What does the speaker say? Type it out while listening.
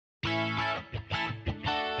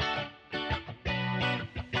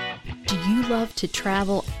you love to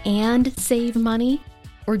travel and save money?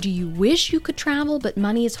 Or do you wish you could travel but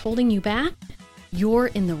money is holding you back? You're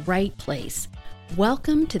in the right place.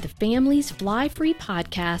 Welcome to the Families Fly Free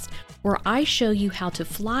podcast, where I show you how to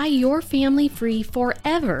fly your family free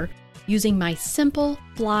forever using my simple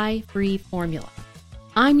fly free formula.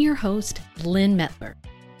 I'm your host, Lynn Mettler.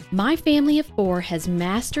 My family of 4 has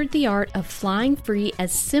mastered the art of flying free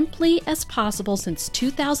as simply as possible since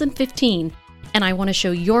 2015, and I want to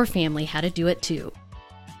show your family how to do it too.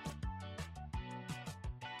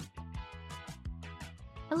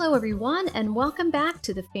 Hello, everyone, and welcome back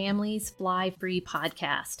to the Families Fly Free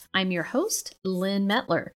podcast. I'm your host, Lynn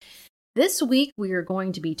Mettler. This week, we are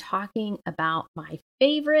going to be talking about my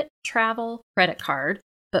favorite travel credit card.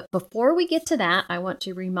 But before we get to that, I want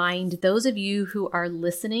to remind those of you who are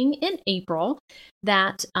listening in April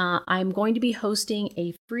that I'm going to be hosting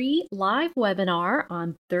a free live webinar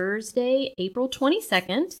on Thursday, April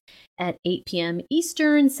 22nd at 8 p.m.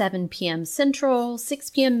 Eastern, 7 p.m. Central, 6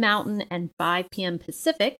 p.m. Mountain, and 5 p.m.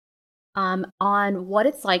 Pacific on what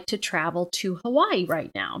it's like to travel to Hawaii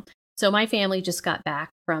right now. So my family just got back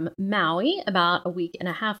from Maui about a week and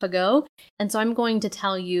a half ago. And so I'm going to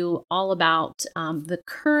tell you all about the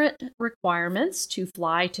current requirements to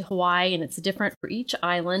fly to Hawaii, and it's different for each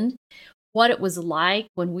island, what it was like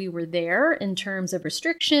when we were there in terms of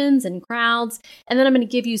restrictions and crowds. And then I'm going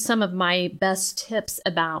to give you some of my best tips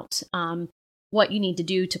about what you need to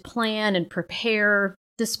do to plan and prepare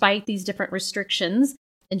despite these different restrictions,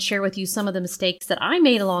 and share with you some of the mistakes that I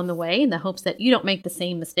made along the way in the hopes that you don't make the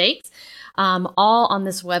same mistakes, all on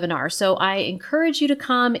this webinar. So I encourage you to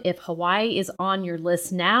come if Hawaii is on your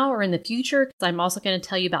list now or in the future, because I'm also going to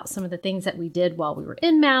tell you about some of the things that we did while we were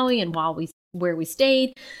in Maui and where we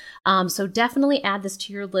stayed. So definitely add this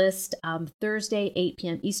to your list Thursday, 8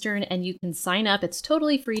 p.m. Eastern, and you can sign up. It's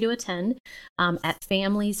totally free to attend at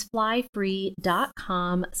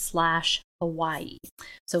familiesflyfree.com/Hawaii.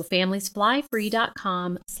 So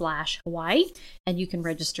familiesflyfree.com/Hawaii, and you can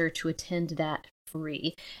register to attend that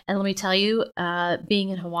free. And let me tell you, being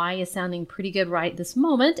in Hawaii is sounding pretty good right this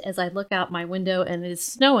moment as I look out my window and it is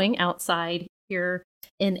snowing outside here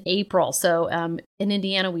in April. So in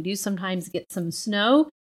Indiana, we do sometimes get some snow.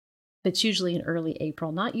 It's usually in early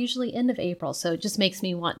April, not usually end of April. So it just makes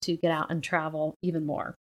me want to get out and travel even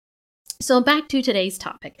more. So back to today's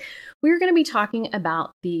topic. We're going to be talking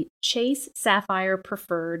about the Chase Sapphire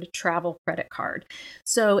Preferred Travel Credit Card.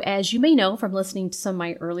 So as you may know from listening to some of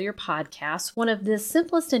my earlier podcasts, one of the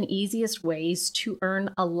simplest and easiest ways to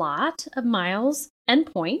earn a lot of miles and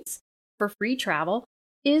points for free travel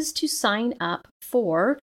is to sign up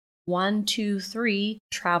for 1, 2, 3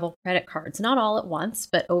 travel credit cards, not all at once,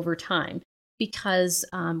 but over time. Because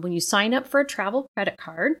when you sign up for a travel credit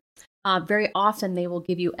card, very often they will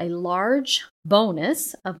give you a large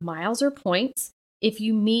bonus of miles or points if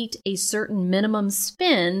you meet a certain minimum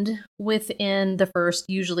spend within the first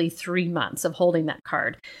usually 3 months of holding that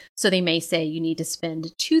card. So they may say you need to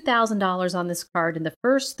spend $2,000 on this card in the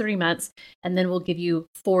first 3 months, and then we'll give you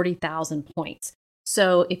 40,000 points.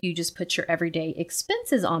 So if you just put your everyday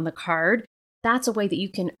expenses on the card, that's a way that you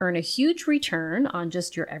can earn a huge return on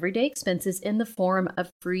just your everyday expenses in the form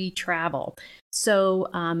of free travel. So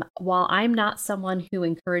while I'm not someone who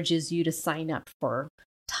encourages you to sign up for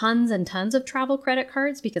tons and tons of travel credit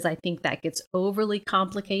cards, because I think that gets overly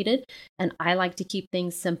complicated and I like to keep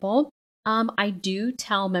things simple, I do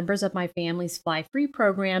tell members of my Families Fly Free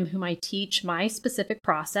program, whom I teach my specific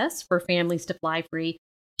process for families to fly free,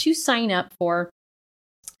 to sign up for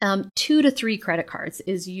 2 to 3 credit cards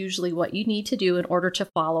is usually what you need to do in order to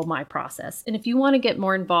follow my process. And if you want to get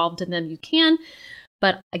more involved in them, you can.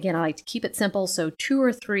 But again, I like to keep it simple. So 2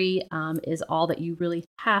 or 3 is all that you really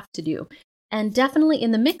have to do. And definitely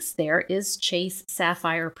in the mix there is Chase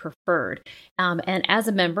Sapphire Preferred. And as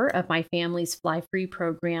a member of my Families Fly Free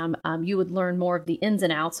program, you would learn more of the ins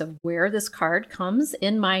and outs of where this card comes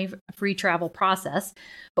in my free travel process.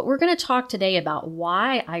 But we're going to talk today about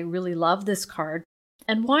why I really love this card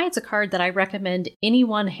and why it's a card that I recommend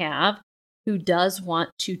anyone have who does want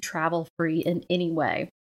to travel free in any way.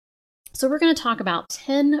 So we're going to talk about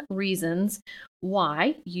 10 reasons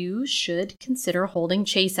why you should consider holding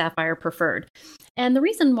Chase Sapphire Preferred. And the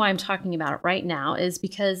reason why I'm talking about it right now is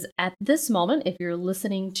because at this moment, if you're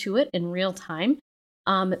listening to it in real time,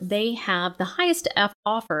 they have the highest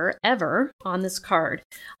offer ever on this card,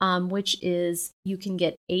 which is you can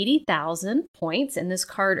get 80,000 points, and this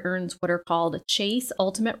card earns what are called Chase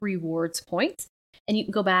Ultimate Rewards points. And you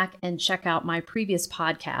can go back and check out my previous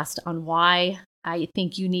podcast on why I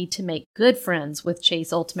think you need to make good friends with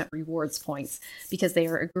Chase Ultimate Rewards points because they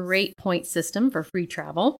are a great point system for free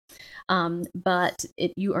travel.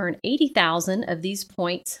 You earn 80,000 of these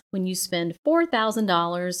points when you spend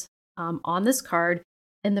 $4,000 on this card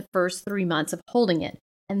in the first 3 months of holding it.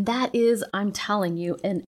 And that is, I'm telling you,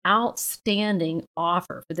 an outstanding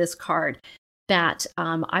offer for this card that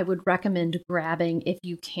I would recommend grabbing if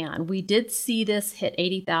you can. We did see this hit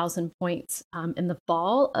 80,000 points in the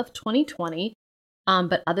fall of 2020.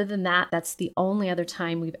 But other than that, that's the only other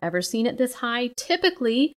time we've ever seen it this high.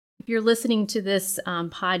 Typically, if you're listening to this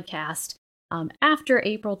podcast after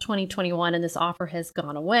April 2021 and this offer has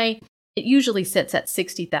gone away, it usually sits at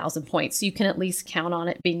 60,000 points. So you can at least count on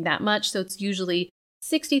it being that much. So it's usually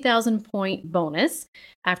 60,000 point bonus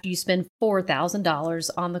after you spend $4,000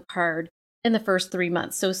 on the card in the first 3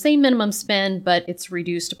 months. So same minimum spend, but it's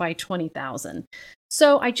reduced by 20,000.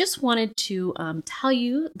 So I just wanted to tell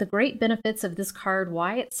you the great benefits of this card,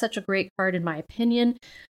 why it's such a great card in my opinion,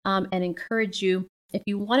 and encourage you, if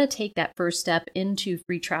you want to take that first step into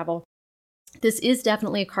free travel, this is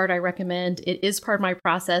definitely a card I recommend. It is part of my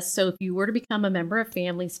process. So if you were to become a member of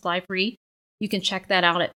Families Fly Free, you can check that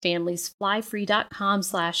out at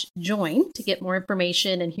familiesflyfree.com/join to get more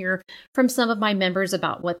information and hear from some of my members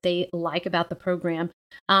about what they like about the program.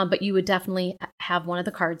 But you would definitely have one of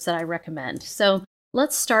the cards that I recommend. So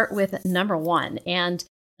let's start with number one. And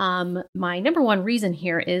my number one reason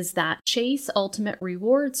here is that Chase Ultimate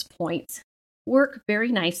Rewards points work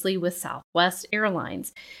very nicely with Southwest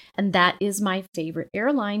Airlines. And that is my favorite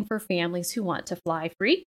airline for families who want to fly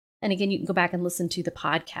free. And again, you can go back and listen to the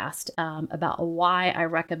podcast about why I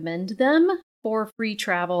recommend them for free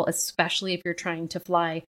travel, especially if you're trying to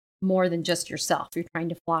fly more than just yourself. You're trying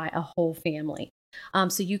to fly a whole family.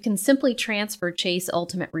 So you can simply transfer Chase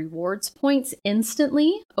Ultimate Rewards points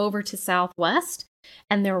instantly over to Southwest,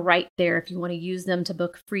 and they're right there if you want to use them to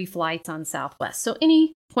book free flights on Southwest. So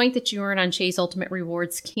any point that you earn on Chase Ultimate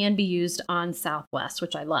Rewards can be used on Southwest,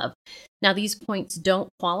 which I love. Now, these points don't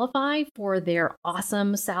qualify for their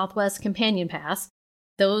awesome Southwest Companion Pass.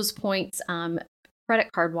 Those points,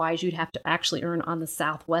 credit card wise, you'd have to actually earn on the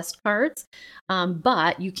Southwest cards,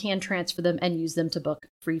 but you can transfer them and use them to book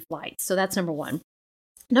free flights. So that's number one.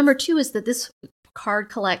 Number two is that this card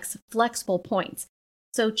collects flexible points.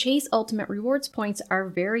 So Chase Ultimate Rewards points are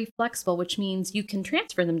very flexible, which means you can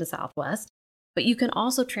transfer them to Southwest, but you can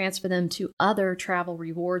also transfer them to other travel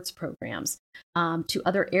rewards programs, to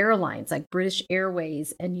other airlines like British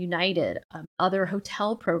Airways and United, other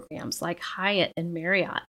hotel programs like Hyatt and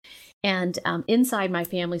Marriott. And inside my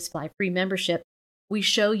Families Fly Free membership, we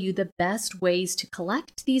show you the best ways to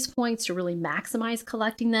collect these points, to really maximize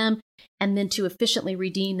collecting them, and then to efficiently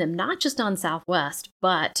redeem them, not just on Southwest,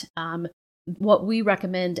 but what we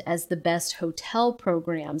recommend as the best hotel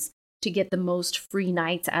programs to get the most free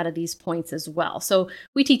nights out of these points as well. So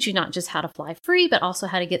we teach you not just how to fly free, but also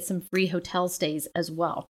how to get some free hotel stays as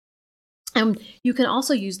well. And you can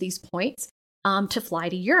also use these points to fly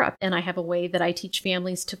to Europe. And I have a way that I teach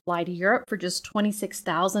families to fly to Europe for just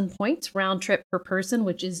 26,000 points round trip per person,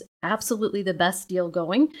 which is absolutely the best deal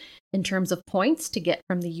going in terms of points to get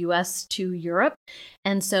from the US to Europe.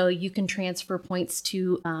 And so you can transfer points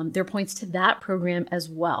to their points to that program as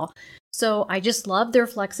well. So I just love their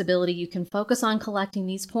flexibility. You can focus on collecting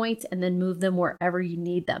these points and then move them wherever you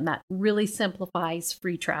need them. That really simplifies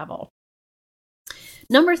free travel.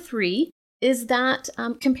 Number three is that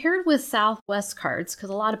compared with Southwest cards, because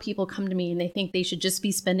a lot of people come to me and they think they should just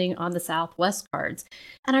be spending on the Southwest cards.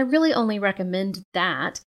 And I really only recommend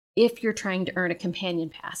that if you're trying to earn a companion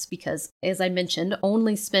pass, because as I mentioned,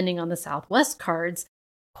 only spending on the Southwest cards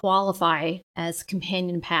qualify as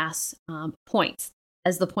companion pass points,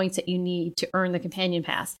 as the points that you need to earn the companion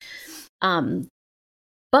pass.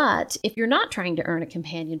 But if you're not trying to earn a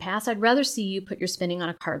companion pass, I'd rather see you put your spending on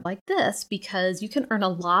a card like this, because you can earn a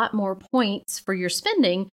lot more points for your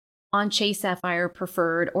spending on Chase Sapphire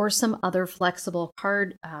Preferred or some other flexible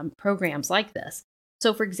card programs like this.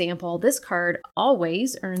 So for example, this card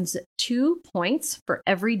always earns 2 points for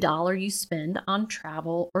every dollar you spend on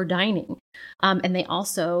travel or dining. And they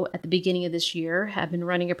also, at the beginning of this year, have been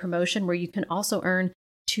running a promotion where you can also earn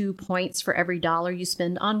 2 points for every dollar you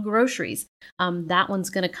spend on groceries. That one's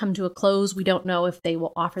going to come to a close. We don't know if they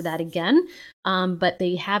will offer that again, but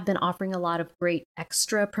they have been offering a lot of great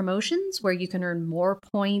extra promotions where you can earn more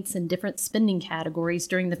points in different spending categories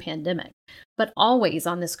during the pandemic. But always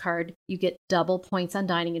on this card, you get double points on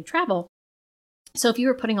dining and travel. So if you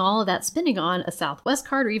were putting all of that spending on a Southwest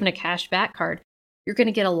card or even a cash back card, you're going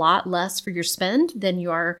to get a lot less for your spend than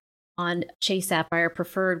you are on Chase Sapphire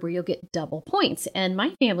Preferred, where you'll get double points. And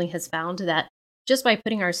my family has found that Just by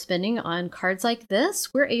putting our spending on cards like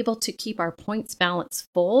this, we're able to keep our points balance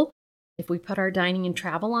full if we put our dining and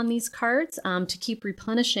travel on these cards, to keep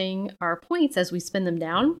replenishing our points as we spend them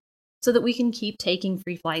down so that we can keep taking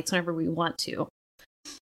free flights whenever we want to.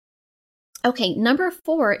 Okay, number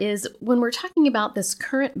 4 is when we're talking about this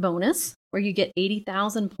current bonus where you get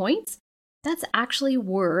 80,000 points, that's actually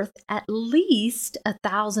worth at least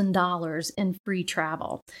 $1,000 in free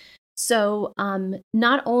travel. So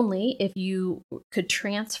not only if you could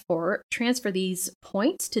transfer these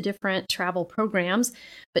points to different travel programs,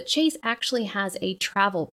 but Chase actually has a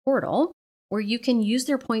travel portal where you can use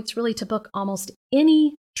their points really to book almost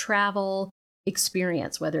any travel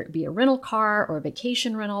experience, whether it be a rental car or a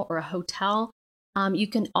vacation rental or a hotel. You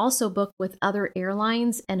can also book with other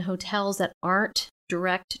airlines and hotels that aren't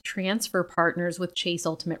direct transfer partners with Chase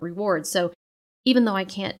Ultimate Rewards. So even though I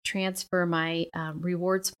can't transfer my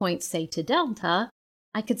rewards points, say, to Delta,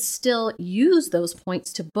 I could still use those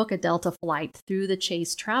points to book a Delta flight through the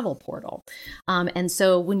Chase travel portal. And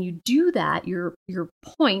so when you do that, your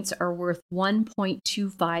points are worth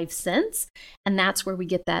 1.25 cents. And that's where we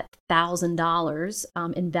get that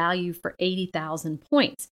 $1,000 in value for 80,000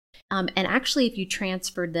 points. And actually, if you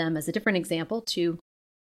transferred them, as a different example, to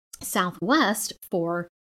Southwest for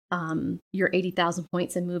your 80,000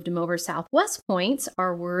 points and moved them over, Southwest points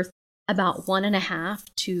are worth about 1.5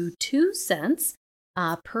 to 2 cents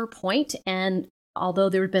per point. And although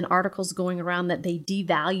there have been articles going around that they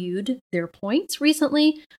devalued their points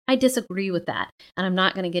recently, I disagree with that. And I'm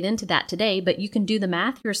not going to get into that today, but you can do the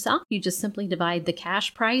math yourself. You just simply divide the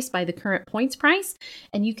cash price by the current points price,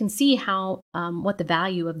 and you can see how what the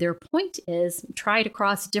value of their point is. Try it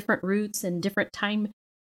across different routes and different times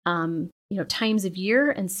of year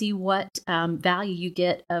and see what value you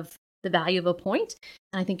get of the value of a point.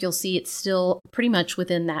 And I think you'll see it's still pretty much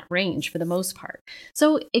within that range for the most part.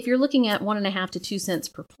 So if you're looking at 1.5 to 2 cents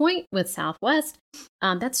per point with Southwest,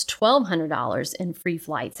 that's $1,200 in free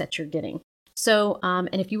flights that you're getting. So, and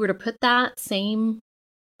if you were to put that same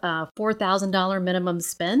 $4,000 minimum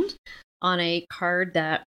spend on a card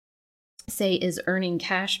that, say, is earning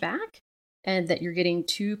cash back and that you're getting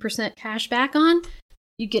 2% cash back on,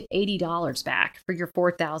 you get $80 back for your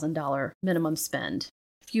 $4,000 minimum spend.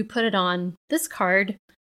 If you put it on this card,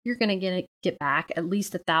 you're going to get back at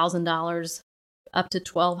least $1,000 up to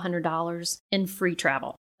 $1,200 in free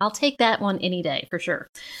travel. I'll take that one any day for sure.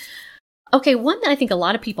 Okay, one that I think a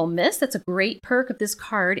lot of people miss, that's a great perk of this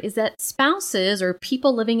card, is that spouses or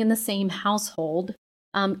people living in the same household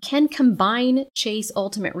can combine Chase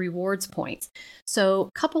Ultimate Rewards points. So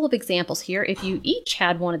a couple of examples here. If you each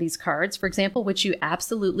had one of these cards, for example, which you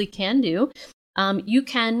absolutely can do, you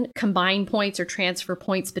can combine points or transfer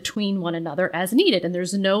points between one another as needed, and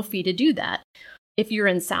there's no fee to do that. If you're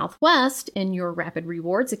in Southwest in your Rapid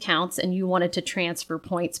Rewards accounts and you wanted to transfer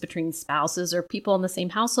points between spouses or people in the same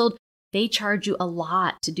household, they charge you a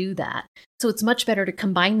lot to do that. So it's much better to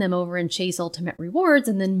combine them over in Chase Ultimate Rewards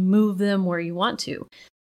and then move them where you want to.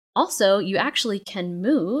 Also, you actually can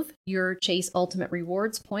move your Chase Ultimate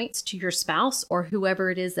Rewards points to your spouse or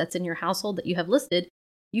whoever it is that's in your household that you have listed.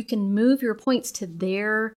 You can move your points to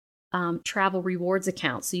their travel rewards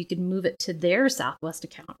account. So you can move it to their Southwest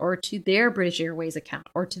account or to their British Airways account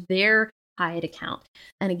or to their Hyatt account.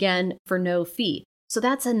 And again, for no fee. So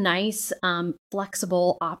that's a nice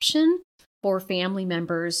flexible option for family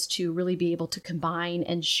members to really be able to combine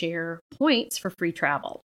and share points for free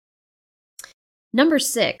travel. Number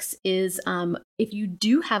 6 is if you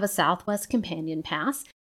do have a Southwest Companion Pass,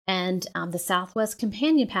 and the Southwest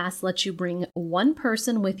Companion Pass lets you bring one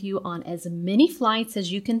person with you on as many flights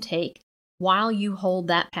as you can take while you hold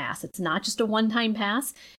that pass. It's not just a one-time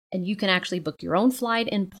pass, and you can actually book your own flight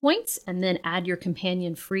in points and then add your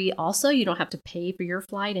companion free also. You don't have to pay for your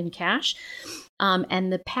flight in cash.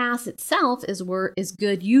 And the pass itself is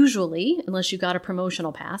good usually, unless you got a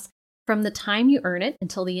promotional pass, from the time you earn it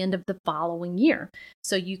until the end of the following year.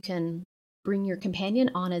 So you can bring your companion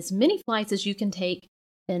on as many flights as you can take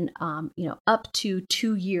in up to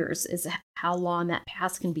 2 years is how long that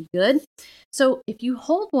pass can be good. So if you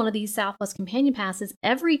hold one of these Southwest Companion Passes,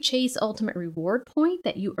 every Chase Ultimate Reward point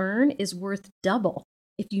that you earn is worth double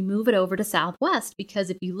if you move it over to Southwest, because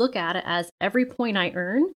if you look at it as every point I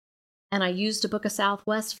earn and I use to book a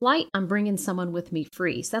Southwest flight, I'm bringing someone with me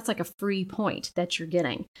free. So that's like a free point that you're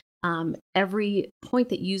getting. Every point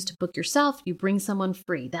that you use to book yourself, you bring someone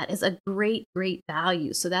free. That is a great, great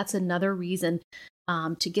value. So that's another reason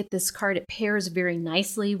to get this card. It pairs very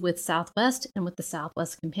nicely with Southwest and with the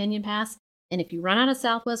Southwest Companion Pass. And if you run out of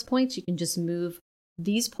Southwest points, you can just move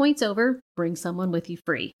these points over, bring someone with you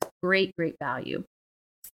free. Great, great value.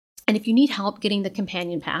 And if you need help getting the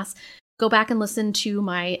Companion Pass, go back and listen to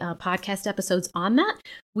my podcast episodes on that.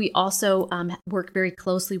 We also work very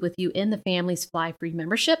closely with you in the Families Fly Free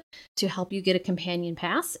membership to help you get a companion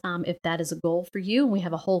pass if that is a goal for you. We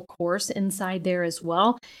have a whole course inside there as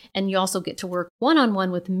well. And you also get to work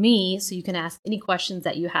one-on-one with me, so you can ask any questions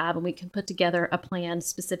that you have, and we can put together a plan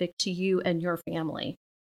specific to you and your family.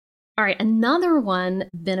 All right, another one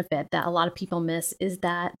benefit that a lot of people miss is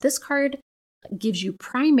that this card gives you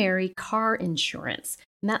primary car insurance.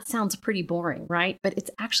 And that sounds pretty boring, right? But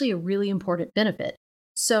it's actually a really important benefit.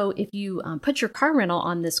 So if you put your car rental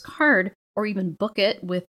on this card or even book it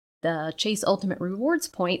with the Chase Ultimate Rewards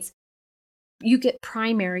points, you get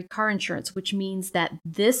primary car insurance, which means that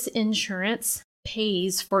this insurance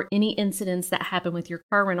pays for any incidents that happen with your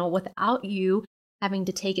car rental without you having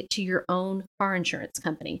to take it to your own car insurance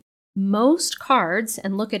company. Most cards,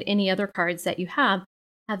 and look at any other cards that you have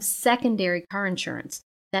secondary car insurance.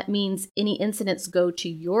 That means any incidents go to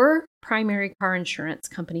your primary car insurance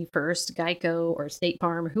company first, Geico or State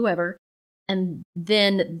Farm or whoever, and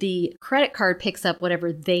then the credit card picks up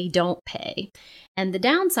whatever they don't pay. And the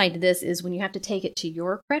downside to this is when you have to take it to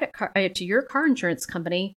your credit card, to your car insurance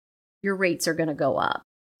company, your rates are going to go up.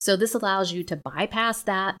 So this allows you to bypass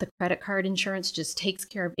that. The credit card insurance just takes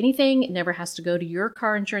care of anything. It never has to go to your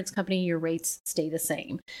car insurance company. Your rates stay the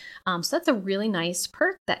same. So that's a really nice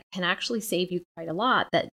perk that can actually save you quite a lot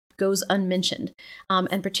that goes unmentioned.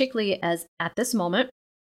 And particularly as at this moment,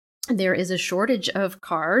 there is a shortage of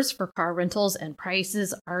cars for car rentals and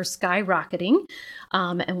prices are skyrocketing.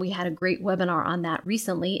 And we had a great webinar on that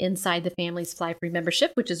recently inside the Families Fly Free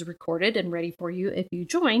membership, which is recorded and ready for you if you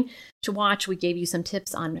join to watch. We gave you some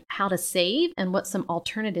tips on how to save and what some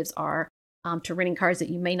alternatives are to renting cars that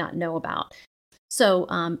you may not know about. So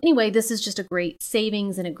anyway, this is just a great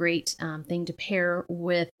savings and a great thing to pair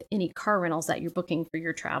with any car rentals that you're booking for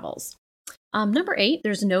your travels. Number 8,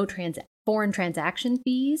 there's no foreign transaction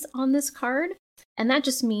fees on this card. And that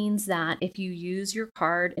just means that if you use your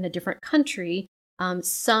card in a different country,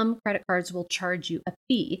 some credit cards will charge you a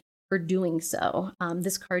fee for doing so.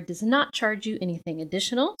 This card does not charge you anything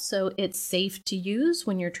additional, so it's safe to use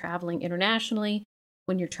when you're traveling internationally,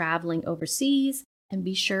 when you're traveling overseas, and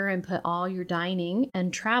be sure and put all your dining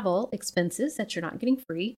and travel expenses that you're not getting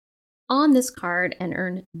free on this card and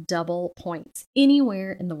earn double points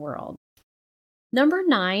anywhere in the world. Number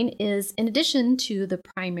 9 is, in addition to the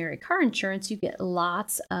primary car insurance, you get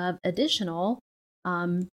lots of additional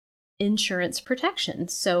insurance protection.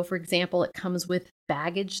 So, for example, it comes with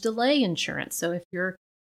baggage delay insurance. So if your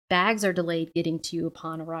bags are delayed getting to you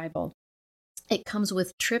upon arrival, it comes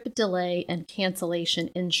with trip delay and cancellation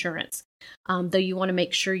insurance. Though you want to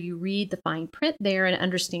make sure you read the fine print there and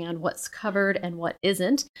understand what's covered and what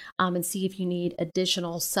isn't, and see if you need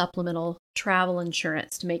additional supplemental travel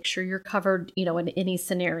insurance to make sure you're covered, in any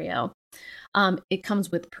scenario. It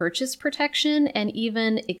comes with purchase protection and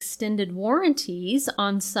even extended warranties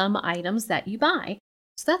on some items that you buy.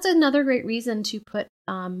 So that's another great reason to put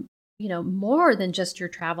more than just your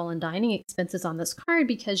travel and dining expenses on this card,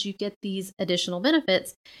 because you get these additional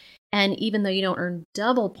benefits. And even though you don't earn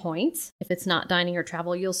double points, if it's not dining or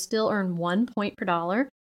travel, you'll still earn 1 point per dollar.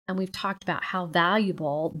 And we've talked about how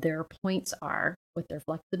valuable their points are with their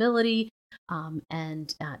flexibility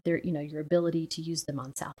and their, your ability to use them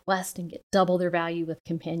on Southwest and get double their value with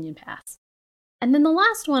Companion Pass. And then the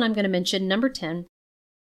last one I'm going to mention, number 10,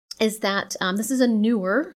 is that this is a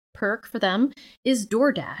newer perk for them, is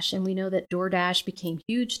DoorDash. And we know that DoorDash became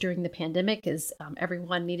huge during the pandemic as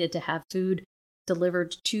everyone needed to have food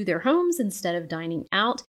delivered to their homes instead of dining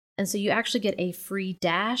out. And so you actually get a free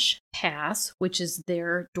Dash Pass, which is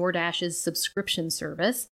their DoorDash's subscription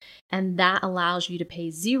service. And that allows you to pay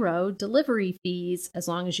 0 delivery fees as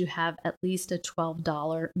long as you have at least a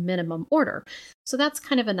 $12 minimum order. So that's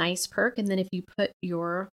kind of a nice perk. And then if you put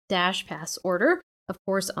your Dash Pass order, of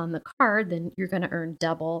course, on the card, then you're going to earn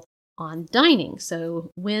double on dining. So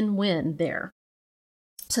win-win there.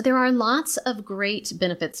 So there are lots of great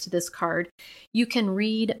benefits to this card. You can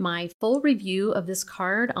read my full review of this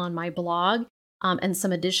card on my blog and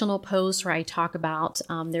some additional posts where I talk about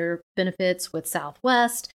their benefits with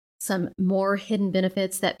Southwest, some more hidden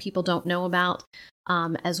benefits that people don't know about,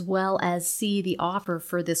 as well as see the offer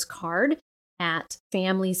for this card at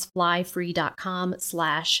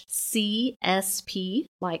familiesflyfree.com/CSP,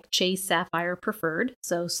 like Chase Sapphire Preferred,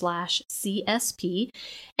 so /CSP.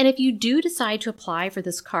 And if you do decide to apply for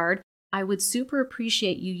this card, I would super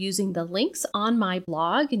appreciate you using the links on my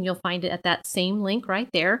blog, and you'll find it at that same link right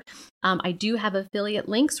there. I do have affiliate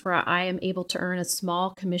links where I am able to earn a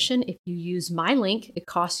small commission. If you use my link, it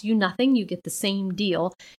costs you nothing. You get the same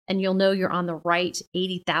deal, and you'll know you're on the right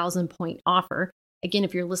 80,000 point offer. Again,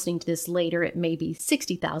 if you're listening to this later, it may be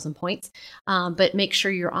 60,000 points, but make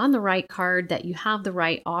sure you're on the right card, that you have the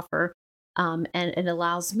right offer. And it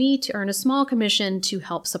allows me to earn a small commission to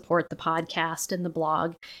help support the podcast and the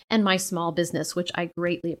blog and my small business, which I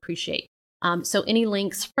greatly appreciate. So any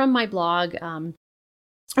links from my blog,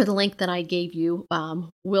 or the link that I gave you,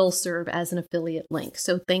 will serve as an affiliate link.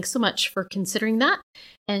 So thanks so much for considering that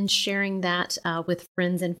and sharing that with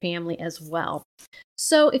friends and family as well.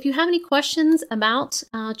 So if you have any questions about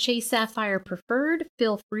Chase Sapphire Preferred,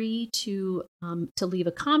 feel free to leave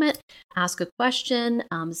a comment, ask a question,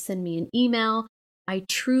 send me an email. I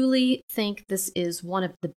truly think this is one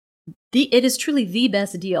of it is truly the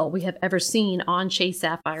best deal we have ever seen on Chase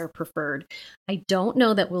Sapphire Preferred. I don't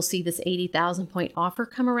know that we'll see this 80,000 point offer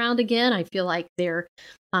come around again. I feel like they're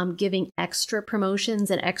giving extra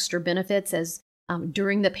promotions and extra benefits as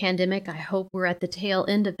during the pandemic. I hope we're at the tail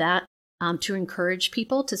end of that to encourage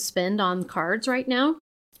people to spend on cards right now.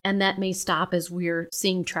 And that may stop as we're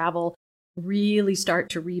seeing travel really start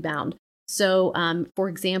to rebound. So, for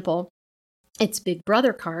example, its Big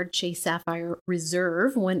Brother card, Chase Sapphire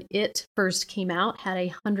Reserve, when it first came out, had a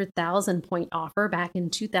 100,000 point offer back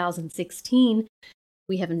in 2016.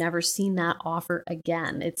 We have never seen that offer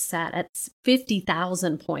again. It's sat at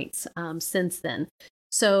 50,000 points since then.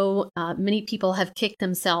 So many people have kicked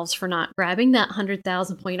themselves for not grabbing that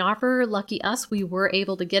 100,000 point offer. Lucky us, we were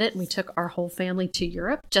able to get it, and we took our whole family to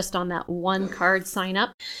Europe just on that one card sign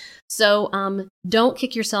up. So don't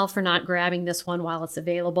kick yourself for not grabbing this one while it's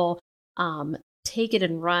available. Take it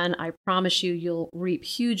and run. I promise you'll reap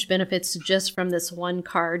huge benefits just from this one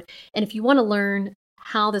card. And if you want to learn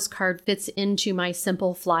how this card fits into my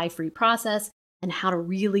simple fly free process and how to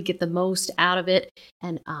really get the most out of it,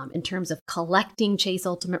 and in terms of collecting Chase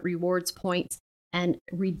Ultimate Rewards points and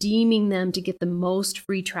redeeming them to get the most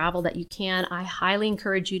free travel that you can, I highly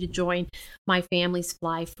encourage you to join my Families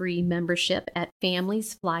Fly Free membership at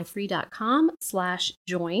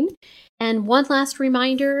familiesflyfree.com/join. And one last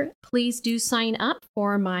reminder, please do sign up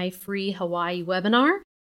for my free Hawaii webinar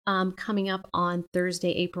coming up on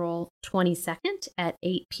Thursday, April 22nd at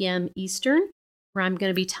 8 p.m. Eastern, where I'm going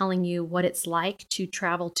to be telling you what it's like to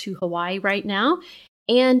travel to Hawaii right now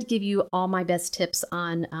and give you all my best tips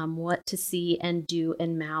on what to see and do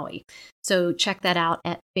in Maui. So check that out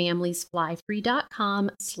at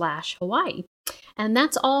familiesflyfree.com/Hawaii. And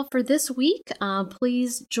that's all for this week.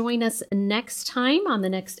 Please join us next time on the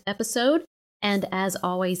next episode. And as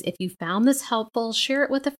always, if you found this helpful, share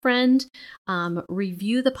it with a friend,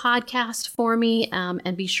 review the podcast for me,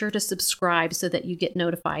 and be sure to subscribe so that you get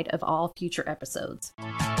notified of all future episodes.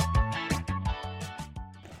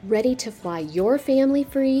 Ready to fly your family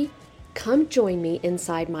free? Come join me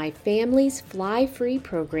inside my Families Fly Free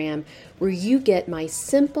program, where you get my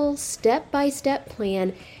simple step-by-step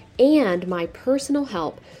plan and my personal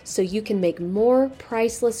help so you can make more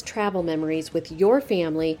priceless travel memories with your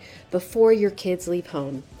family before your kids leave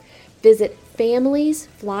home. Visit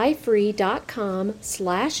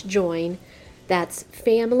familiesflyfree.com/join. That's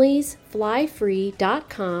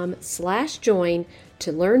familiesflyfree.com/join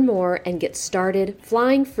to learn more and get started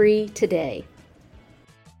flying free today.